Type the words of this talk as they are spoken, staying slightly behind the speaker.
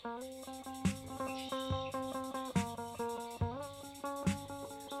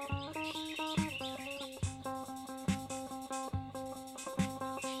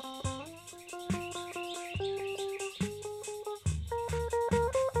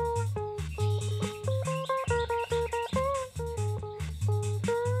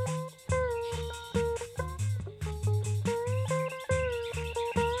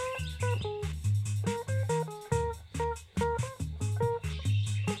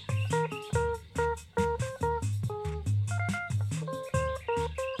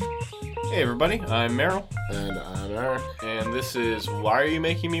Hey everybody, I'm Meryl, And I'm Eric. and this is Why Are You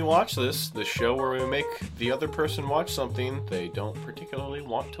Making Me Watch This? The show where we make the other person watch something they don't particularly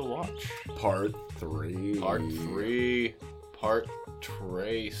want to watch. Part 3. Part 3, Part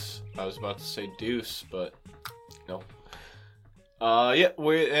Trace. I was about to say Deuce, but no.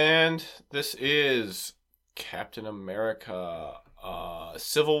 And this is Captain America,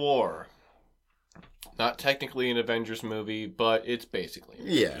 Civil War. Not technically an Avengers movie, but it's basically an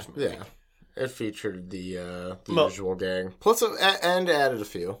Avengers movie. Yeah. It featured the usual gang. Plus, and added a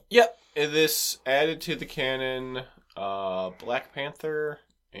few. Yep. This added to the canon Black Panther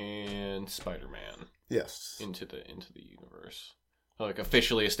and Spider-Man Yes. into the universe. Like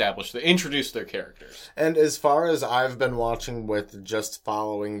officially established, they introduced their characters. And as far as I've been watching with just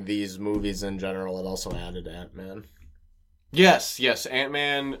following these movies in general, it also added Ant-Man. Yes.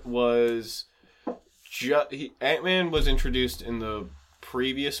 Ant-Man was Ant-Man was introduced in the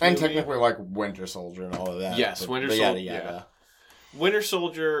previous movie. And technically, like, Winter Soldier and all of that. Yes, Winter Soldier. Yeah. Winter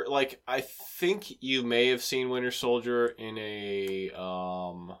Soldier, like, I think you may have seen Winter Soldier in a,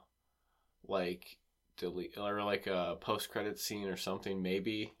 a post-credit scene or something,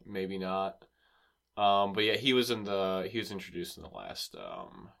 maybe not. But yeah, he was introduced in the last,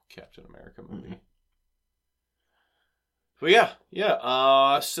 Captain America movie. Mm-hmm. But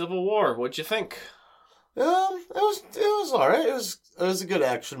yeah, Civil War, what'd you think? It was alright. It was a good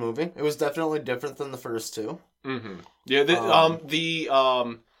action movie. It was definitely different than the first two. Mm-hmm. Yeah,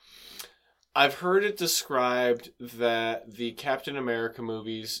 I've heard it described that the Captain America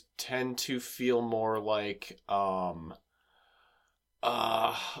movies tend to feel more like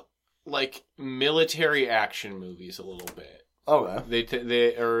military action movies a little bit.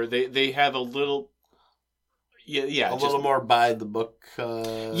 Okay. They have a little. Yeah, a little more by the book.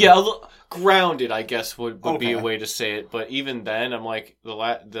 Yeah, a little grounded, I guess would be a way to say it. But even then, I'm like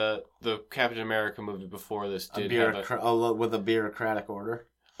the Captain America movie before this did have with a bureaucratic order.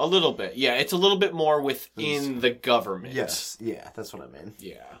 A little bit, yeah. It's a little bit more within the government. Yes, yeah, that's what I mean.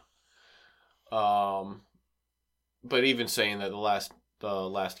 Yeah. But even saying that the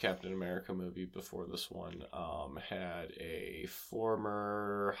last Captain America movie before this one had a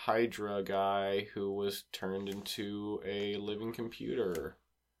former Hydra guy who was turned into a living computer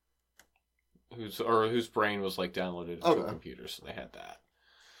whose brain was like downloaded to a computer, so they had that.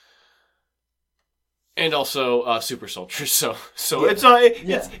 And also Super Soldier, so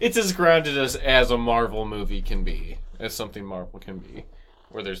yeah. It's as grounded as a Marvel movie can be, as something Marvel can be,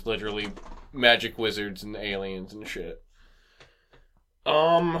 where there's literally magic wizards and aliens and shit.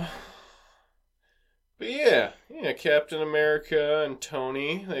 But yeah, Captain America and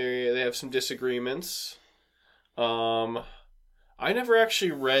Tony, they have some disagreements. I never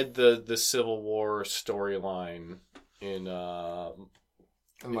actually read the Civil War storyline in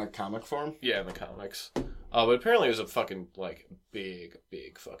like comic form? Yeah, in the comics. But apparently it was a fucking like big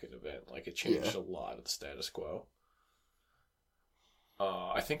fucking event. Like it changed a lot of the status quo.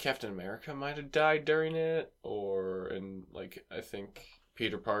 I think Captain America might have died during it, I think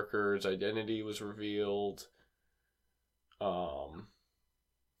Peter Parker's identity was revealed. But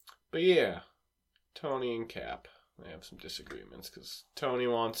yeah, Tony and Cap, they have some disagreements because Tony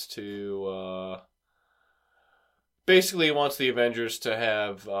wants to basically wants the Avengers to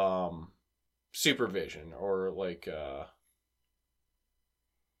have supervision or like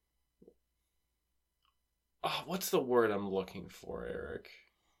what's the word I'm looking for, Eric?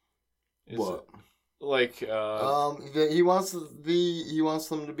 What? He wants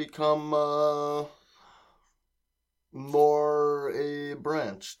them to become more a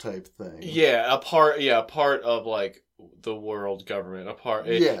branch type thing. Yeah, a part of like the world government.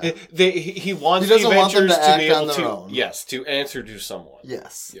 He wants the Avengers to be able to to answer to someone.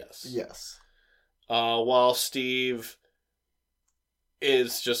 Yes. While Steve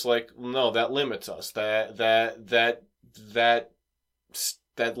is just like, no, that limits us. That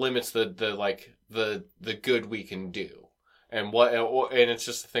limits the good we can do. And it's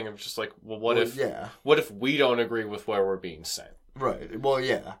just a thing of just like, well, what if we don't agree with where we're being sent? Right. Well,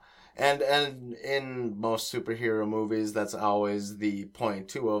 yeah. And in most superhero movies, that's always the point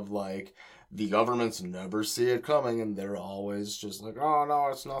too of like the governments never see it coming, and they're always just like, oh no,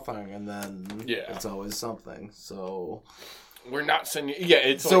 it's nothing, and then it's always something. So we're not sending. Yeah,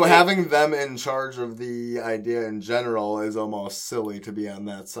 it's so having them in charge of the idea in general is almost silly to be on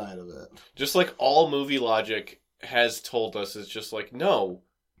that side of it. Just like all movie logic has told us, is just like, no,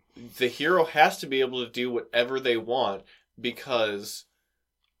 the hero has to be able to do whatever they want because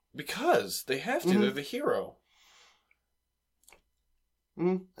they have to. Mm-hmm. They're the hero.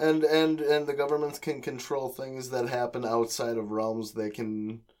 Mm-hmm. And the governments can control things that happen outside of realms they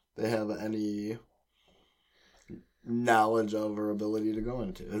can they have any knowledge of or ability to go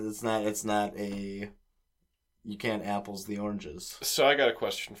into. It's not a... You can't apples the oranges. So I got a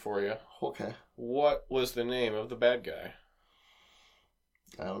question for you. Okay. What was the name of the bad guy?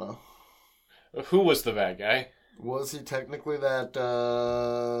 I don't know. Who was the bad guy? Was he technically that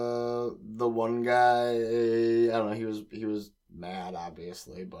the one guy? I don't know. He was mad,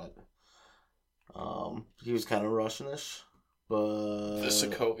 obviously, but he was kind of Russianish. But The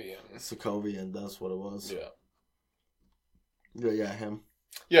Sokovian. Sokovian, that's what it was. Yeah. Yeah, him.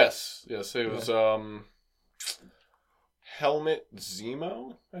 Yes. It was Helmut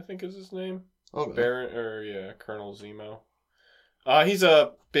Zemo, I think is his name. Okay. Colonel Zemo. He's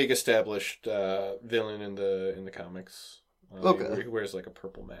a big established villain in the comics. Okay. He wears like a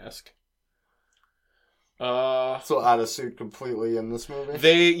purple mask. So out of suit completely in this movie.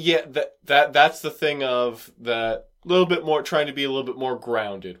 That's the thing of that little bit more trying to be a little bit more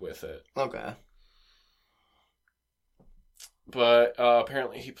grounded with it. Okay. But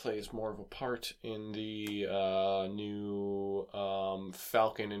apparently he plays more of a part in the new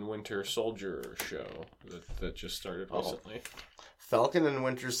Falcon and Winter Soldier show that just started recently. Falcon and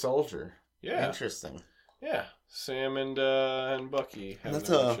Winter Soldier. Yeah. Interesting. Yeah. Sam and Bucky. That's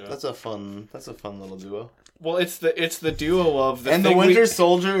a fun little duo. Well, it's the duo of the and the Winter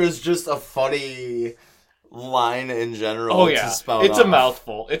Soldier is just a funny line in general. Oh yeah, to spout it's off. a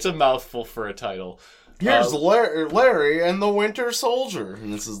mouthful. It's a mouthful for a title. Here's Larry and the Winter Soldier,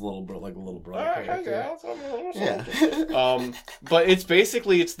 and this is little brother character. Yeah. But it's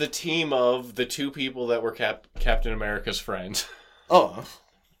the team of the two people that were Captain America's friends. Oh.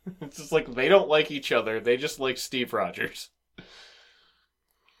 It's just like they don't like each other. They just like Steve Rogers.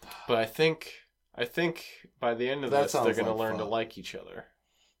 But I think by the end of this, they're going to learn to like each other.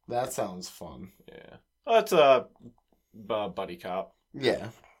 That sounds fun. Yeah. Well, it's a buddy cop. Yeah.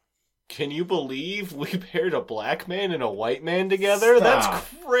 Can you believe we paired a black man and a white man together? Stop.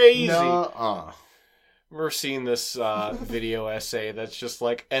 That's crazy. Nuh-uh. We're seeing this video essay that's just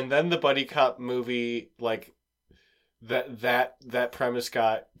like, and then the buddy cop movie, like, that premise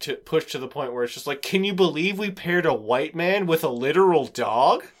got pushed to the point where it's just like, can you believe we paired a white man with a literal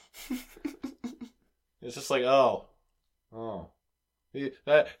dog? It's just like, oh,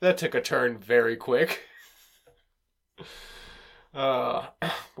 that took a turn very quick. But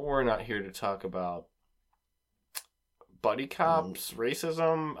we're not here to talk about buddy cops,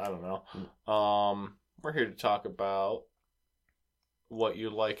 racism. I don't know. We're here to talk about what you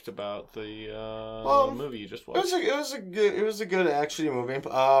liked about the movie you just watched. It was a good action movie.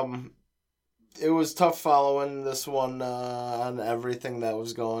 It was tough following this one on everything that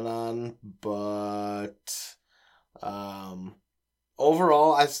was going on, but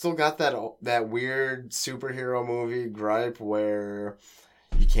overall, I still got that weird superhero movie gripe where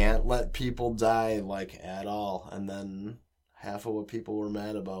you can't let people die like at all, and then half of what people were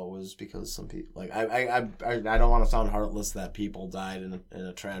mad about was because some people like I don't want to sound heartless that people died in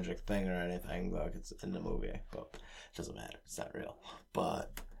a tragic thing or anything, like it's in the movie, but it doesn't matter. It's not real.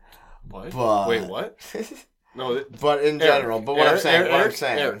 But wait, what? No, but in general. But what I'm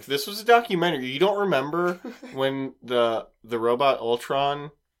saying, Eric, this was a documentary. You don't remember when the robot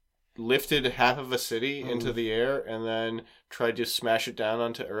Ultron lifted half of a city into the air and then tried to smash it down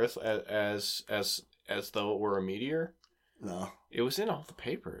onto Earth as though it were a meteor? No, it was in all the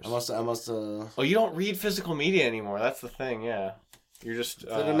papers. I must. Oh, you don't read physical media anymore. That's the thing. Yeah, you're just.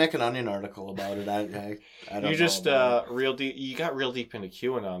 Didn't make an Onion article about it. I don't. You just real deep. You got real deep into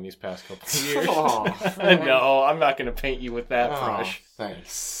QAnon these past couple of years. Oh, no, I'm not going to paint you with that brush.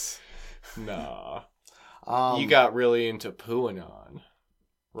 Thanks. Nah. You got really into PooAnon,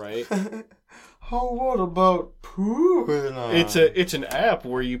 right? Oh, what about PooAnon? It's an app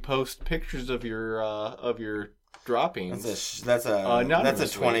where you post pictures of your droppings. That's a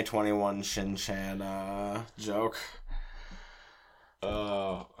 2021 Shin-Chan joke.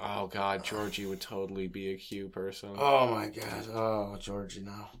 Oh God, Georgie would totally be a Q person. Oh my God. Oh, Georgie,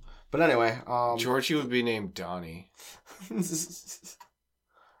 no. But anyway, Georgie would be named Donnie. Get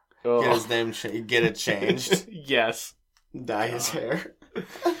his name, get it changed. Yes. Dye his hair.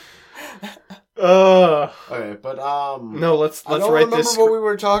 Okay, but no, let's I don't write remember this. What we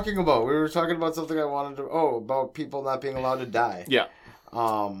were talking about. We were talking about something I wanted to. About people not being allowed to die. Yeah.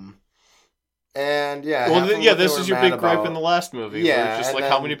 And yeah. Well, this is your big gripe in the last movie. Yeah. Where it's just like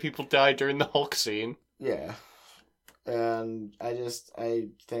how many people died during the Hulk scene. Yeah. And I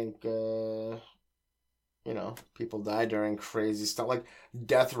think people die during crazy stuff like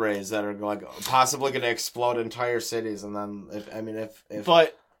death rays that are like possibly going to explode entire cities, and then if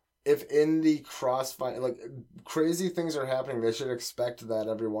But if in the crossfire, like, crazy things are happening, they should expect that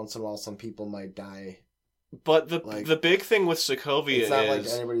every once in a while some people might die. But the big thing with Sokovia is... It's not like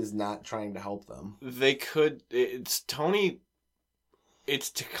anybody's not trying to help them. They could... It's Tony... It's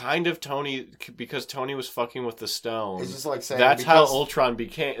kind of Tony... Because Tony was fucking with the stone. It's just like saying... That's how Ultron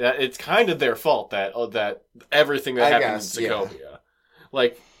became... It's kind of their fault that everything that happened in Sokovia. Yeah.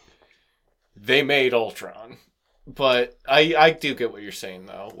 Like, they made Ultron. But I do get what you're saying,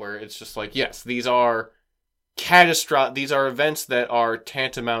 though, where it's just like, yes, these are catastrophic. These are events that are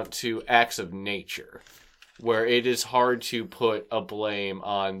tantamount to acts of nature, where it is hard to put a blame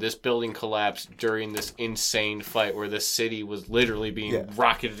on this building collapse during this insane fight where the city was literally being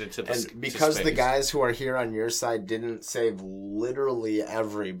rocketed into the and because the guys who are here on your side didn't save literally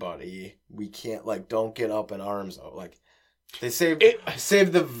everybody, we can't, like, don't get up in arms, though. Like, they saved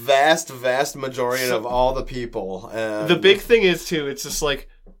the vast majority of all the people. The big thing is, too, it's just like,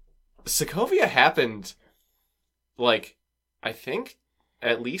 Sokovia happened, like, I think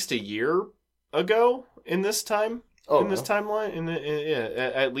at least a year ago in this time. This timeline.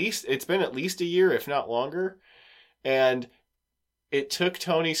 At least, it's been at least a year, if not longer. And it took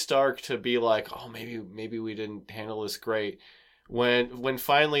Tony Stark to be like, oh, maybe we didn't handle this great. When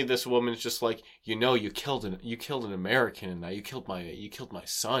finally this woman's just like, you killed an American in that, you killed my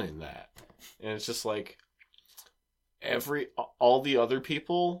son in that, and it's just like all the other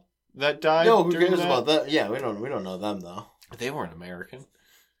people that died. No, who cares about that? Yeah, we don't know them though. They weren't American.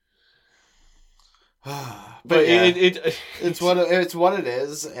 but yeah, it's what it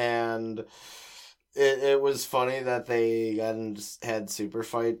is, and it was funny that they had super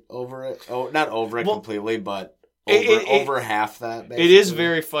fight over it. Oh, not over it completely, but. Over half that. Basically. It is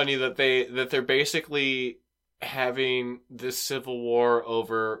very funny that they're basically having this civil war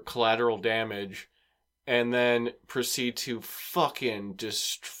over collateral damage, and then proceed to fucking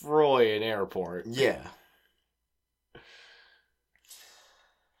destroy an airport. Yeah.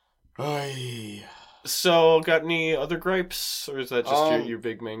 So, got any other gripes, or is that just your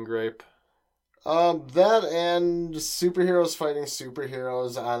big main gripe? That and superheroes fighting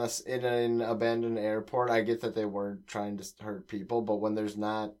superheroes in an abandoned airport. I get that they were trying to hurt people, but when there's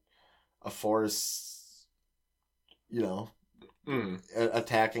not a force,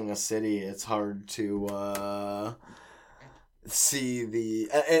 attacking a city, it's hard to see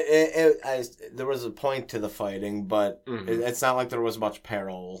there was a point to the fighting, but it's not like there was much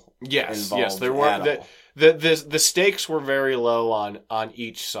peril. Yes, there were. The stakes were very low on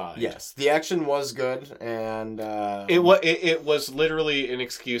each side. Yes, the action was good, and it was literally an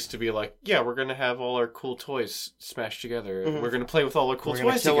excuse to be like, yeah, we're gonna have all our cool toys smashed together. Mm-hmm. We're gonna play with all our cool toys together.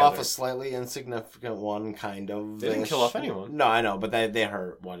 We're gonna kill off a slightly insignificant one, kind of. They didn't kill off anyone. No, I know, but they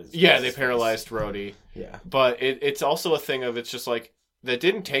hurt one. They paralyzed Rhodey. Yeah, but it's also a thing of, it's just like, that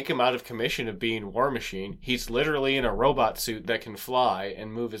didn't take him out of commission of being War Machine. He's literally in a robot suit that can fly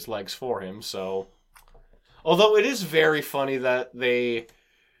and move his legs for him, so... Although it is very funny that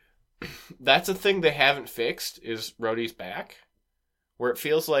that's a thing they haven't fixed, is Rhodey's back. Where it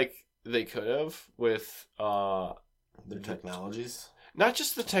feels like they could have with... their technologies? Not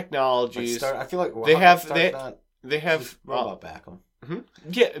just the technologies. I feel like... They have robot back them. Mm-hmm.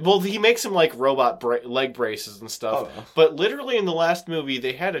 Yeah, well, he makes them like robot leg braces and stuff. Oh. But literally in the last movie,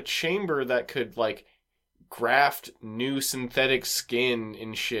 they had a chamber that could, like, graft new synthetic skin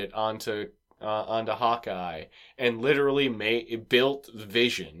and shit onto Hawkeye, and literally built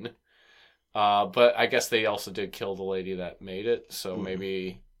Vision. But I guess they also did kill the lady that made it, so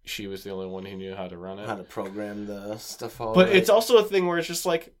maybe she was the only one who knew how to run it. How to program the stuff. But it's also a thing where it's just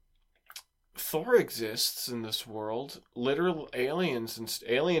like, Thor exists in this world. Literal aliens and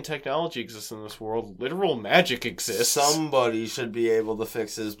alien technology exists in this world. Literal magic exists. Somebody should be able to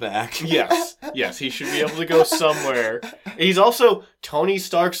fix his back. Yes, he should be able to go somewhere. He's also Tony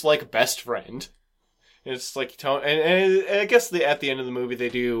Stark's, like, best friend. It's like Tony, and I guess at the end of the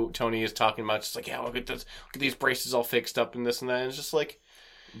movie Tony is talking about just like, yeah, look at these braces all fixed up and this and that. And it's just like,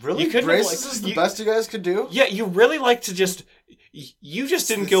 really, braces is the best you guys could do? Yeah, you really like to just. You just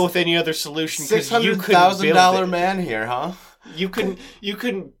didn't go with any other solution because you couldn't build $600,000 man here, huh? You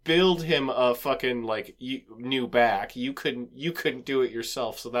couldn't build him a fucking, like, new back. You couldn't do it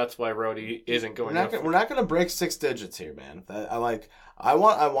yourself, so that's why Rhodey isn't going. We're not gonna break 6 digits here, man. I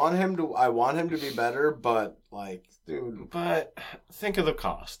want him to be better, but, like, dude. But think of the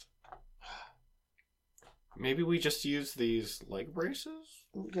cost. Maybe we just use these leg braces.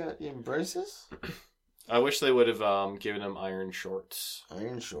 We got braces. I wish they would have given him iron shorts.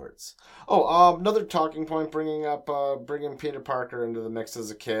 Iron shorts. Oh, another talking point, bringing Peter Parker into the mix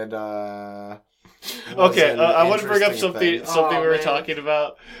as a kid. Okay, I want to bring up something we were talking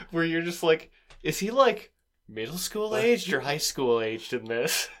about, where you're just like, is he like middle school aged or high school aged in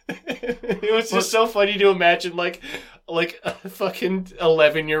this? It was just so funny to imagine like a fucking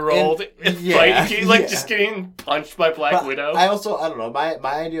 11-year-old fighting, just getting punched by Black Widow. I don't know. My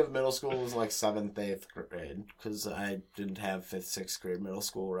idea of middle school was like 7th, 8th grade, because I didn't have 5th, 6th grade middle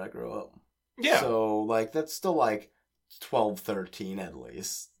school where I grew up. Yeah. So like that's still like 12, 13 at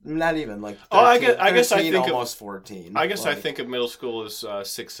least. Not even like 13, I guess I think almost 14. I guess I think of middle school as 6th,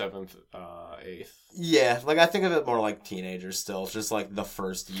 7th, 8th. Yeah, like I think of it more like teenagers still, just like the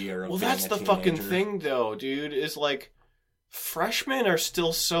first year of being that's a the teenager. fucking thing though, dude, is like freshmen are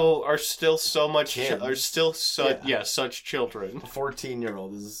still so much such children. A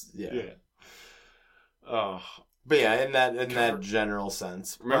 14-year-old is Oh. But yeah, in that general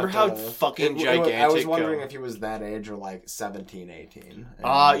sense. Remember how fucking gigantic? I was wondering if he was that age or like 17, 18.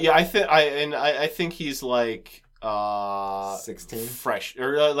 Yeah, I think he's like 16, fresh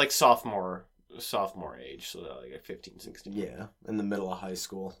or like sophomore age, so like 15, 16. Yeah, in the middle of high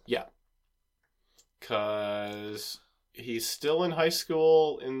school. Yeah, because he's still in high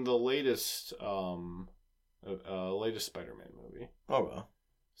school in the latest Spider-Man movie. Oh well.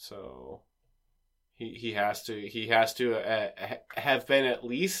 So he has to have been at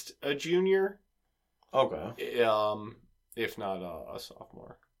least a junior. Okay. If not a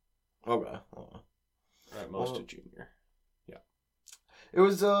sophomore. Okay. At most a junior. Yeah. It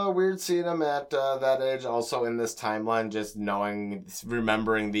was weird seeing him at that age. Also in this timeline, just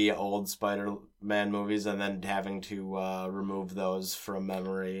remembering the old Spider-Man movies and then having to remove those from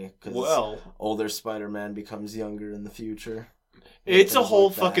memory because older Spider-Man becomes younger in the future. It's a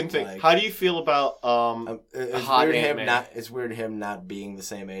whole fucking thing. Like, how do you feel about Hot Aunt May? It's weird him not being the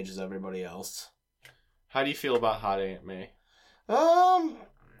same age as everybody else. How do you feel about Hot Aunt May?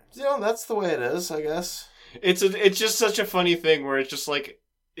 That's the way it is, I guess. It's just such a funny thing where it's just like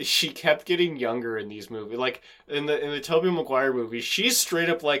she kept getting younger in these movies. Like in the Tobey Maguire movie, she's straight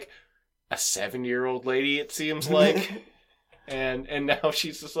up like a 7-year-old lady, it seems like. and now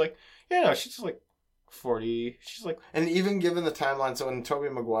she's just like, she's just like 40. She's like, and even given the timeline, so in Tobey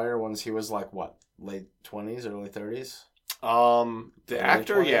Maguire ones, he was like what, late 20s, early 30s? The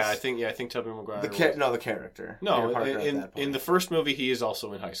actor, 20s? I think Tobey Maguire. The character. No, in the first movie, he is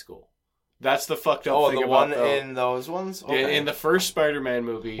also in high school. That's the fucked up thing about the one in those ones. Okay. In the first Spider-Man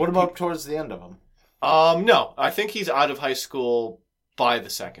movie. What about towards the end of them? No, I think he's out of high school by the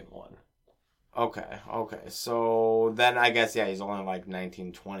second one. Okay. So then I guess he's only like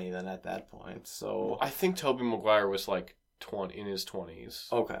 19, 20 then at that point. So I think Tobey Maguire was like 20 in his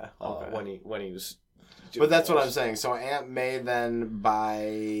 20s. Okay. When he was. But that's what I'm saying. So Aunt May then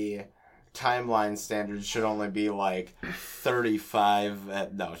by timeline standards should only be like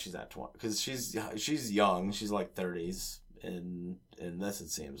 35. No, she's not 20 because she's young. She's like 30s in this. It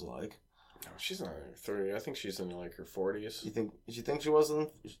seems like. No, she's not 30. I think she's in like her 40s. You think she was in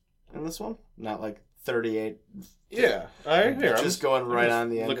this one? Not like 38. Yeah, I hear. Just going right on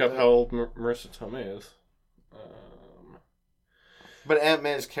the end. Look up how old Marissa Tomei is. But Aunt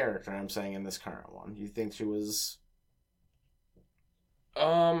May's character, I'm saying, in this current one, you think she was?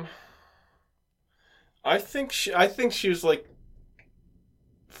 I think she was like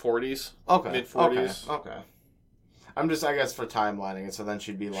 40s. Okay. Mid-40s. Okay. I'm just, I guess, for timelining it, so then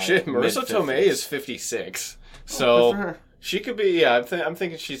she'd be like. Shit, Marissa Tomei is 56, so. Good for her. She could be, I'm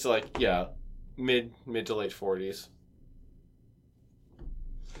thinking she's like, mid to late 40s.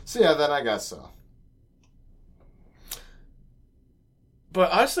 So then I guess so. But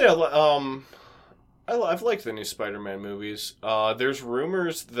honestly, I've liked the new Spider-Man movies. There's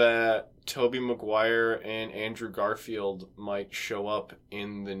rumors that Tobey Maguire and Andrew Garfield might show up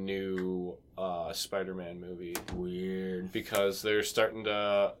in the new Spider-Man movie. Weird, because they're starting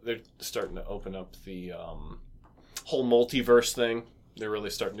to open up the whole multiverse thing. They're really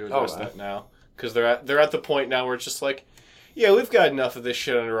starting to address that now because they're at the point now where it's just like, we've got enough of this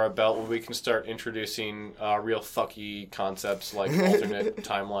shit under our belt where we can start introducing real fucky concepts like alternate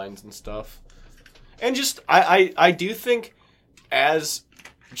timelines and stuff. And just I do think as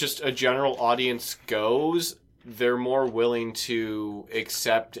just a general audience goes, they're more willing to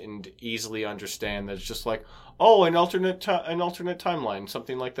accept and easily understand that it's just like, an alternate timeline,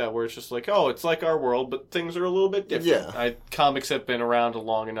 something like that, where it's just like, it's like our world, but things are a little bit different. Yeah. Comics have been around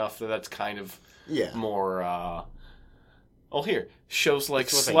long enough that's kind of more. Here, shows like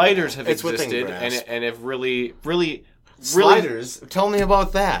Sliders have existed and have really. Sliders? Tell me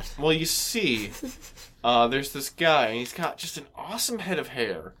about that. Well, you see, there's this guy, and he's got just an awesome head of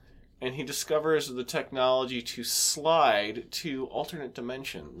hair, and he discovers the technology to slide to alternate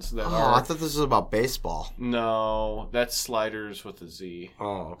dimensions that are... I thought this was about baseball. No, that's Sliders with a Z.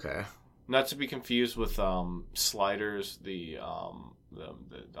 Oh, okay. Not to be confused with Sliders, the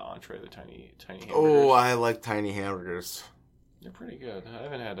entree, the tiny hamburgers. Oh, I like tiny hamburgers. They're pretty good. I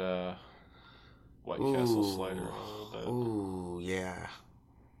haven't had a White Castle slider in a little bit. Ooh, yeah.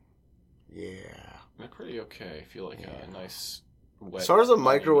 Yeah. They're pretty okay. I feel like a nice wet... As far as a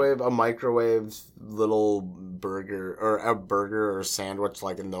microwave little burger, or a burger or sandwich,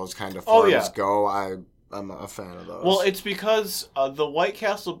 like in those kind of forms go, I'm a fan of those. Well, it's because the White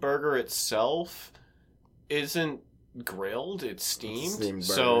Castle burger itself isn't grilled, it's steamed.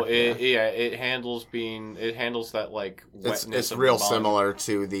 So it handles that like wetness. It's real similar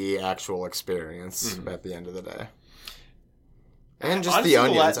to the actual experience at the end of the day. And just honestly, the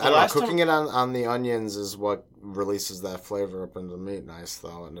onions. I don't know. Cooking it on the onions is what releases that flavor up into the meat nice,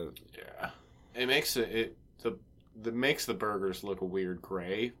 though. And it makes makes the burgers look a weird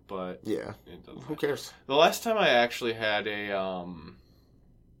gray, but yeah, who cares? The last time I actually had a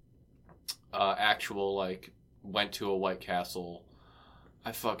actual like went to a White Castle,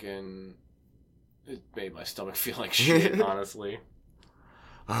 it made my stomach feel like shit. Honestly.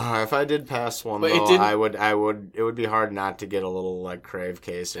 If I did pass one, though, it would be hard not to get a little, like, Crave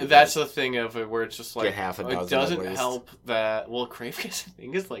case. That's the thing of it, where it's just, like, get half a dozen it doesn't help that, well, Crave case, I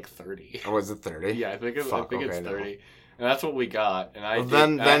think, is, like, 30. Oh, is it 30? Yeah, I think it's 30. No. And that's what we got. And I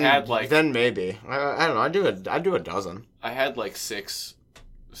had, like... Then maybe. I don't know, I do a dozen. I had, like, six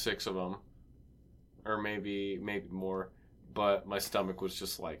of them. Or maybe more. But my stomach was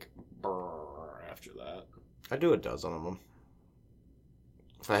just, like, brrr after that. I do a dozen of them.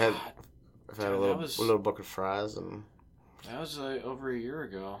 If I had a little bucket of fries and... That was over a year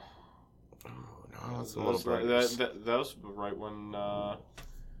ago. Oh, no, that's a little burgers. That was right when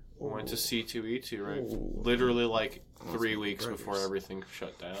we went to C2E2, right? Literally like 3 weeks before everything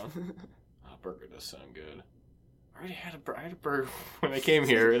shut down. Burger does sound good. I had a burger when I came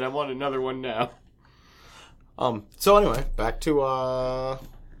here, and I want another one now. So anyway, back to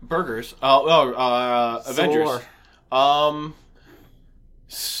burgers. Avengers.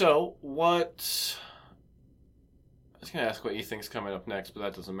 So, what... I was going to ask what you think's coming up next, but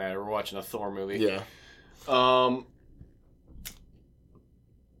that doesn't matter. We're watching a Thor movie. Yeah.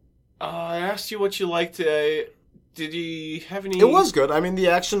 I asked you what you liked today. Did you have any... It was good. I mean, the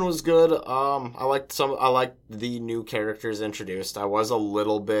action was good. I liked the new characters introduced. I was a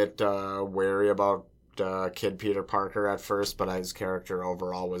little bit wary about Kid Peter Parker at first, but his character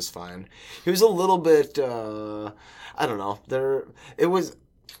overall was fine. He was a little bit... I don't know. It was...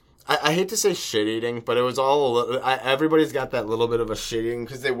 I hate to say shit-eating, but it was all a little... everybody's got that little bit of a shit-eating,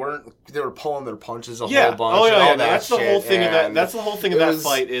 because they were pulling their punches a whole bunch. Oh, yeah, that's the whole thing of that. That's the whole thing of that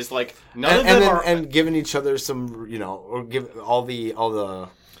fight, is, like, none of them are... And giving each other some, or give all the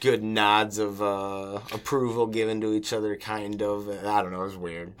good nods of approval given to each other, kind of. I don't know, it was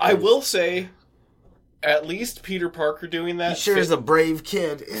weird. I will say... At least Peter Parker doing that... He sure is a brave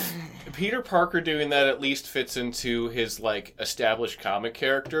kid. Peter Parker doing that at least fits into his, like, established comic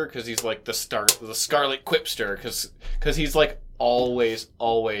character, because he's, like, the Scarlet Quipster, because he's, like, always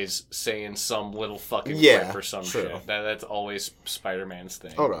saying some little fucking quip or some shit. That's always Spider-Man's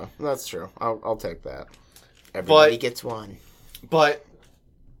thing. Oh, no, that's true. I'll take that. Everybody gets one. But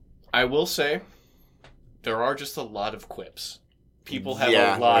I will say, there are just a lot of quips. People have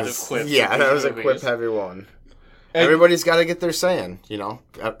a lot of quips. Yeah, that was a quip-heavy one. And everybody's got to get their saying,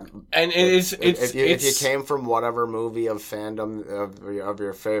 And if you came from whatever movie of fandom of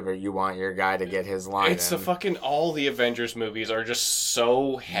your favorite, you want your guy to get his line. It's all the Avengers movies are just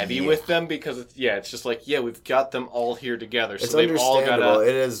so heavy with them, because it's just like, we've got them all here together. So it's understandable.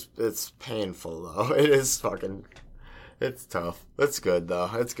 It's painful though. It is fucking. It's tough. It's good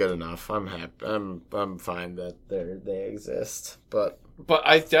though. It's good enough. I'm happy. I'm fine that they exist. But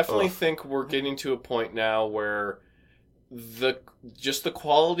I definitely think we're getting to a point now where the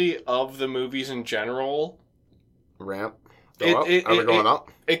quality of the movies in general Are we going up?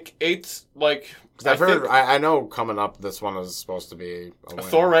 It's like, I've heard. I know coming up, this one is supposed to be a winner.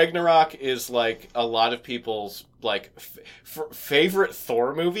 Thor Ragnarok is like a lot of people's like favorite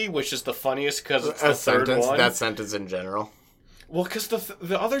Thor movie, which is the funniest because it's the third one. That sentence in general. Well, because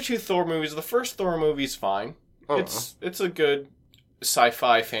the other two Thor movies, the first Thor movie is fine. Oh, it's a good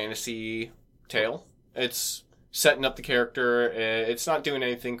sci-fi fantasy tale. It's setting up the character. It's not doing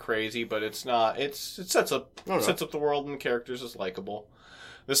anything crazy, but it sets up the world and the characters as likable.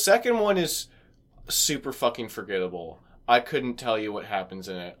 The second one is super fucking forgettable. I couldn't tell you what happens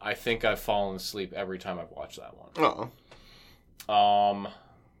in it. I think I've fallen asleep every time I've watched that one.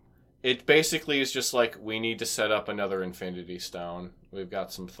 it basically is just like, we need to set up another Infinity Stone. We've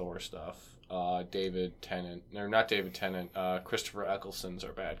got some Thor stuff. David Tennant, or not David Tennant, Christopher Eccleston's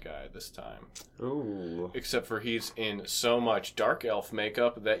our bad guy this time. Ooh. Except for he's in so much dark elf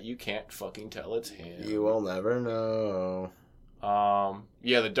makeup that you can't fucking tell it's him. You will never know.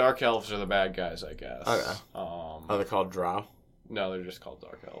 Yeah, the dark elves are the bad guys, I guess. Okay. Are they called Drow? No, they're just called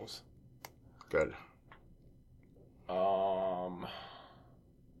dark elves. Good. But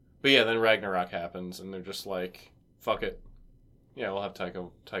yeah, then Ragnarok happens, and they're just like, fuck it. Yeah, we'll have Taika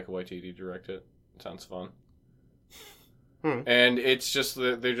Waititi direct it. Sounds fun. And it's just,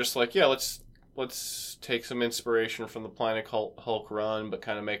 they're just like, yeah, let's take some inspiration from the Planet Hulk run, but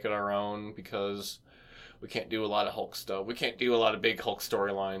kind of make it our own, because we can't do a lot of Hulk stuff. We can't do a lot of big Hulk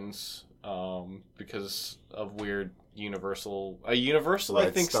storylines, because of weird Universal. Universal,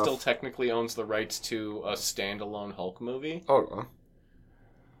 I think, still technically owns the rights to a standalone Hulk movie. Oh,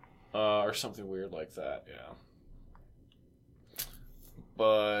 or something weird like that, yeah.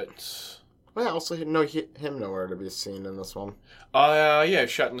 But... Well, also, him nowhere to be seen in this one. Yeah,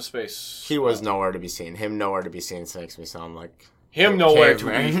 shot into space. He was nowhere to be seen. Him nowhere to be seen makes me sound like... Him nowhere to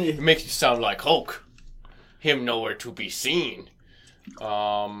be... It makes you sound like Hulk. Him nowhere to be seen.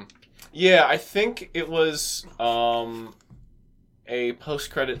 Yeah, I think it was a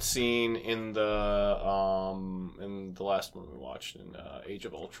post-credit scene in the last one we watched in Age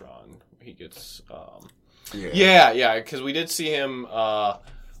of Ultron. He gets... Yeah, because we did see him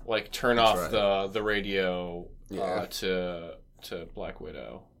turn off the radio to Black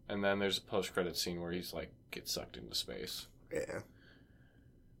Widow, and then there's a post-credit scene where he's like gets sucked into space. Yeah,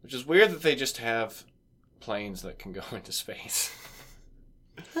 which is weird that they just have planes that can go into space.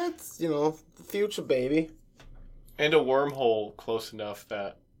 That's the future, baby, and a wormhole close enough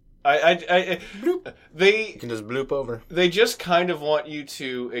that. They you can just bloop over. They just kind of want you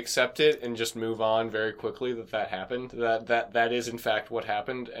to accept it and just move on very quickly that happened. That is in fact what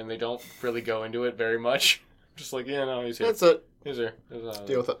happened, and they don't really go into it very much. Just like, yeah, no, he's here. That's it. He's here.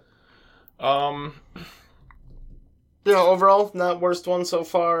 Deal with it. Overall, not worst one so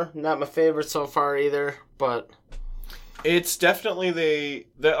far. Not my favorite so far either, but. It's definitely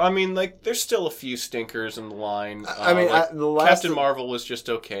there's still a few stinkers in the line. The last Captain Marvel was just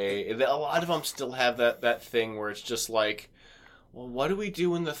okay. A lot of them still have that thing where it's just like, well, what do we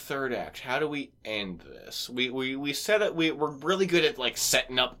do in the third act? How do we end this? We set it. We're really good at like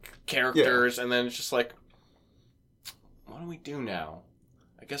setting up characters, and then it's just like, what do we do now?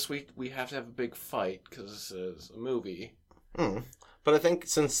 I guess we have to have a big fight because this is a movie. But I think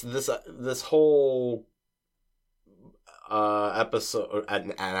since this whole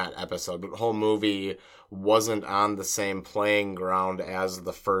whole movie wasn't on the same playing ground as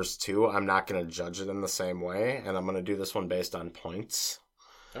the first two, I'm not going to judge it in the same way, and I'm going to do this one based on points.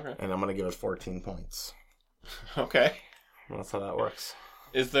 Okay. And I'm going to give it 14 points. Okay. That's how that works.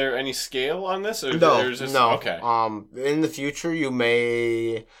 Is there any scale on this? Or No. Okay. In the future, you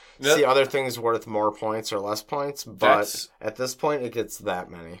may see other things worth more points or less points, but at this point, it gets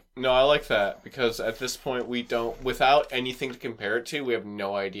that many. No, I like that, because at this point, we don't, without anything to compare it to, we have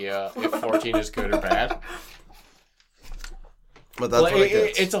no idea if 14 is good or bad. But that's what it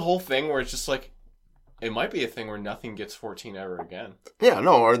gets. It's a whole thing where it's just like, it might be a thing where nothing gets 14 ever again. Yeah,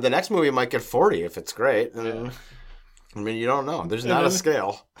 no, or the next movie might get 40 if it's great. Yeah. I mean, you don't know. There's not a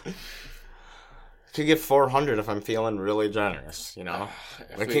scale. Could get 400 if I'm feeling really generous, It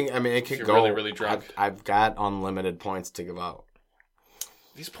could go. Really, really drunk. I've got unlimited points to give out.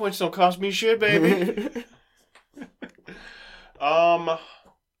 These points don't cost me shit, baby.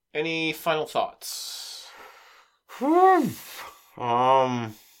 Any final thoughts?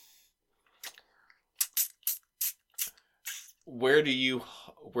 Where do you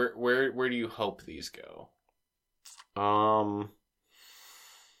hope these go?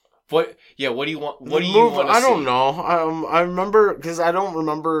 What do you want? What do you want to see? I don't know. I remember, because I don't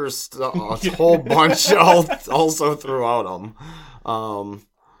remember a whole bunch also throughout them.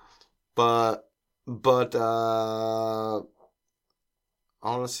 But I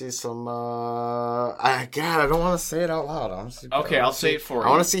want to see some. I don't want to say it out loud. Okay, I'll say it for you. I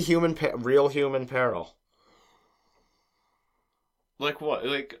want to see real human peril. Like what?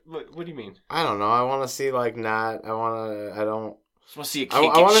 Like what do you mean? I don't know. I want to see I don't. I want to see a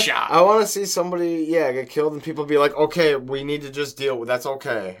kid get shot. I want to see somebody, get killed, and people be like, "Okay, we need to just deal with that's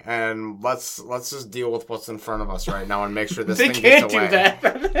okay, and let's just deal with what's in front of us right now and make sure this thing gets away." They can't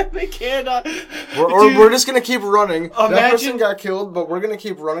do that. They cannot. We're just gonna keep running. That person got killed, but we're gonna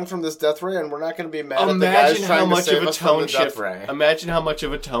keep running from this death ray, and we're not gonna be mad at the guys trying to save us from the death ray. Imagine how much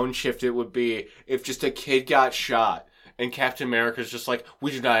of a tone shift it would be if just a kid got shot. and Captain America's just like,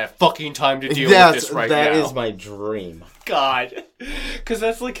 we do not have fucking time to deal with this right now. That is my dream. God. Because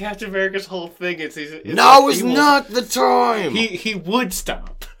that's like Captain America's whole thing. Now is not the time! He would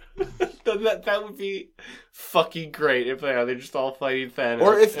stop. that would be fucking great if they're just all fighting Thanos.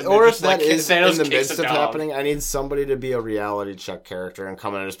 Or if just, that is Thanos in the midst of happening, I need somebody to be a reality check character and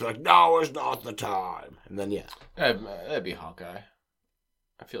come in and just be like, now is not the time. And then, yeah. That'd be Hawkeye.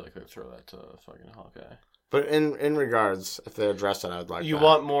 I feel like they'd throw that to fucking Hawkeye. But in regards, if they address it, I would like you that.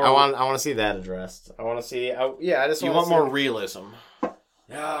 Want more... I want to see that addressed. I want to see... I just You want more realism.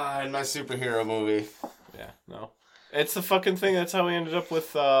 Yeah, in my superhero movie. Yeah, no. It's the fucking thing. That's how we ended up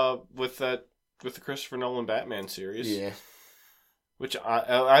with the Christopher Nolan Batman series. Yeah. Which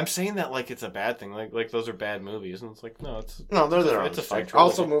I'm saying that like it's a bad thing. Like those are bad movies, and it's like no, they're their own. It's a fight.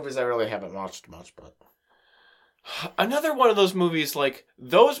 Also, movies I really haven't watched much, but another one of those movies. Like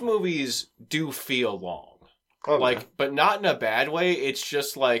those movies do feel long, but not in a bad way. It's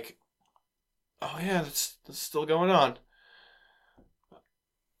just like, oh yeah, that's still going on.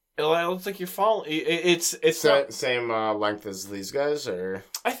 It's like you're following. It's same length as these guys, or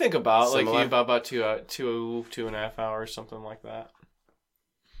I think about similar? About 2.5 hours, something like that.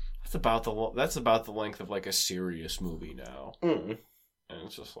 That's about the length of like a serious movie now, and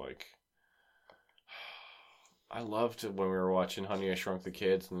it's just like I loved it when we were watching Honey I Shrunk the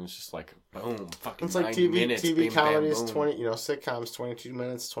Kids, and it's just like boom, fucking. It's like TV bam, comedies, bam, 20 sitcoms, 22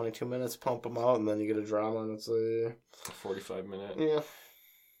 minutes, pump them out, and then you get a drama, and it's a 45-minute. Yeah.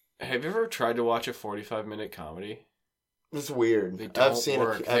 Have you ever tried to watch a 45-minute comedy? It's weird. They don't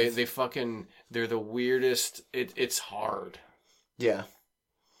work. They're the weirdest. It's hard. Yeah.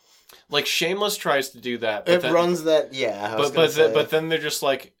 Like Shameless tries to do that. But runs that, yeah. But then they're just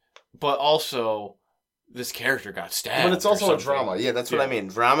like, but also this character got stabbed. But it's also a drama. Yeah, that's what I mean.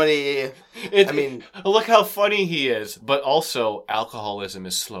 Dramedy. Look how funny he is. But also, alcoholism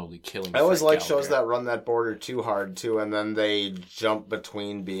is slowly killing. I always like shows that run that border too hard too, and then they jump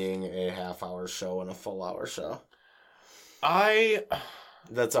between being a half-hour show and a full-hour show.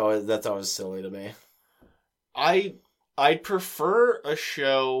 That's always silly to me. I'd prefer a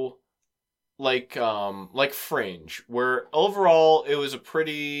show like Fringe, where overall it was a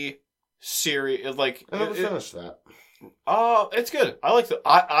pretty serious. Like I never finished that. It's good.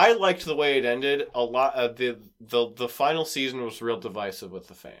 I liked the way it ended a lot. The final season was real divisive with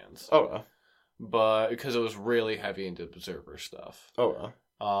the fans. Oh, but because it was really heavy into Berserker stuff. Oh,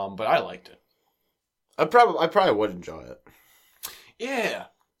 but I liked it. I probably would enjoy it. Yeah,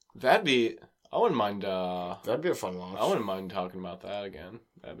 I wouldn't mind. That'd be a fun watch. I wouldn't mind talking about that again.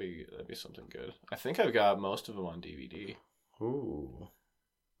 That'd be something good. I think I've got most of them on DVD. Ooh.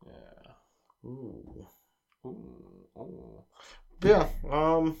 Yeah. Ooh. Ooh. Yeah.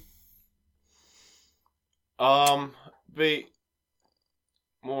 But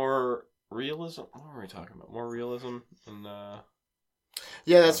more realism. What are we talking about? More realism and.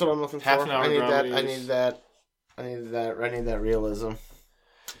 Yeah, that's what I'm looking for. Half an hour. I need that realism.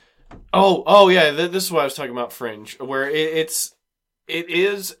 Oh yeah. This is what I was talking about. Fringe, where it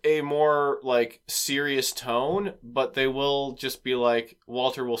is a more like serious tone, but they will just be like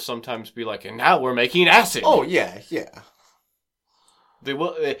Walter will sometimes be like, and now we're making acid. Oh yeah. They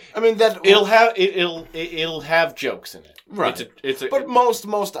will. I mean that it'll have jokes in it. Right. But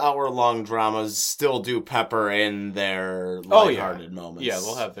most hour-long dramas still do pepper in their lighthearted moments. Yeah,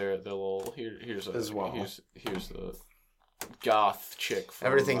 they'll have their little here's the goth chick. From,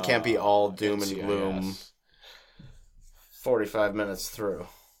 everything can't be all doom NCIS. And gloom. 45 minutes through.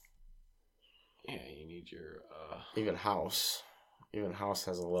 Yeah, you need your even House. Even House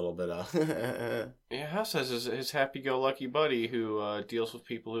has a little bit of. Yeah, House has his happy-go-lucky buddy who deals with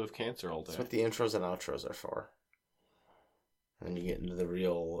people who have cancer all day. That's what the intros and outros are for. And then you get into the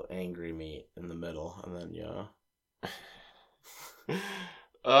real angry meat in the middle, and then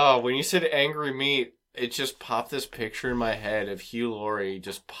Oh, when you said angry meat, it just popped this picture in my head of Hugh Laurie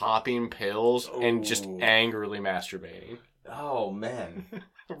just popping pills and just angrily masturbating. Oh man,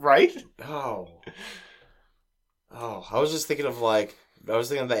 right? Oh, I was just thinking of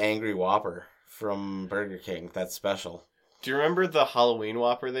the Angry Whopper from Burger King. That's special. Do you remember the Halloween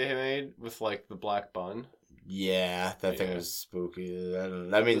Whopper they made with like the black bun? Yeah, that thing was spooky.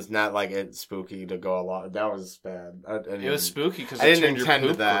 That means not like it's spooky to go along. That was bad. It was spooky because I didn't intend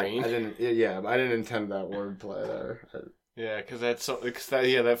that. Green. I didn't intend that wordplay there. Yeah, because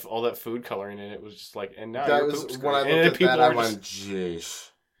that all that food coloring in it was just like, and now that your was poop's when I green. looked at that. I went,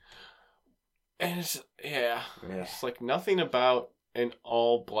 jeez. And it's it's like nothing about an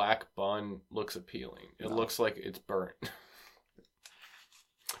all black bun looks appealing. It looks like it's burnt.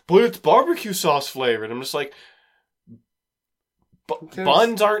 But it's barbecue sauce flavored. I'm just like,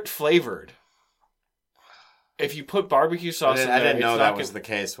 buns aren't flavored. If you put barbecue sauce in there, I didn't know that was the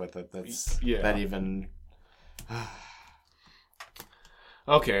case with it. That even.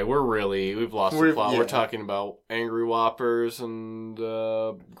 Okay, we've lost the plot. Yeah. We're talking about Angry Whoppers and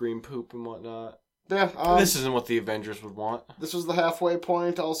green poop and whatnot. Yeah, this isn't what the Avengers would want. This was the halfway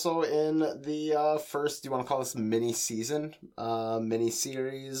point. Also, in the first, do you want to call this mini season, mini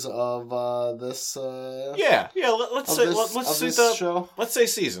series of this? Let's say the show. Let's say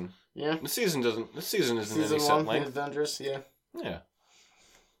season. Yeah, the season isn't season any set length. Avengers. Yeah. Yeah.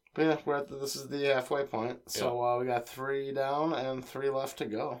 But yeah, this is the halfway point. So we got 3 down and 3 left to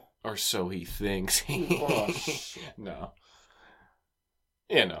go. Or so he thinks. Oh, shit. No.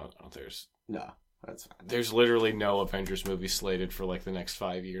 Yeah, no, No, that's fine. There's literally no Avengers movie slated for like the next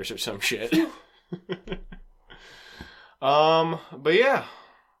 5 years or some shit. But yeah.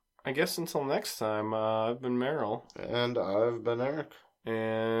 I guess until next time, I've been Meryl. And I've been Eric.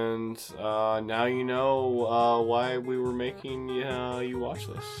 And now you know why we were making you watch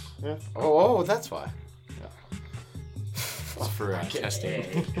this. Yeah. Oh, that's why. Yeah. It's for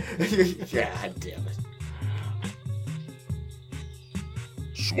testing. Yeah, damn it.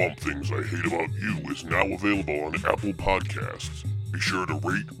 Swamp Things I Hate About You is now available on Apple Podcasts. Be sure to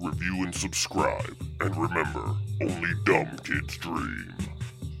rate, review, and subscribe. And remember, only dumb kids dream.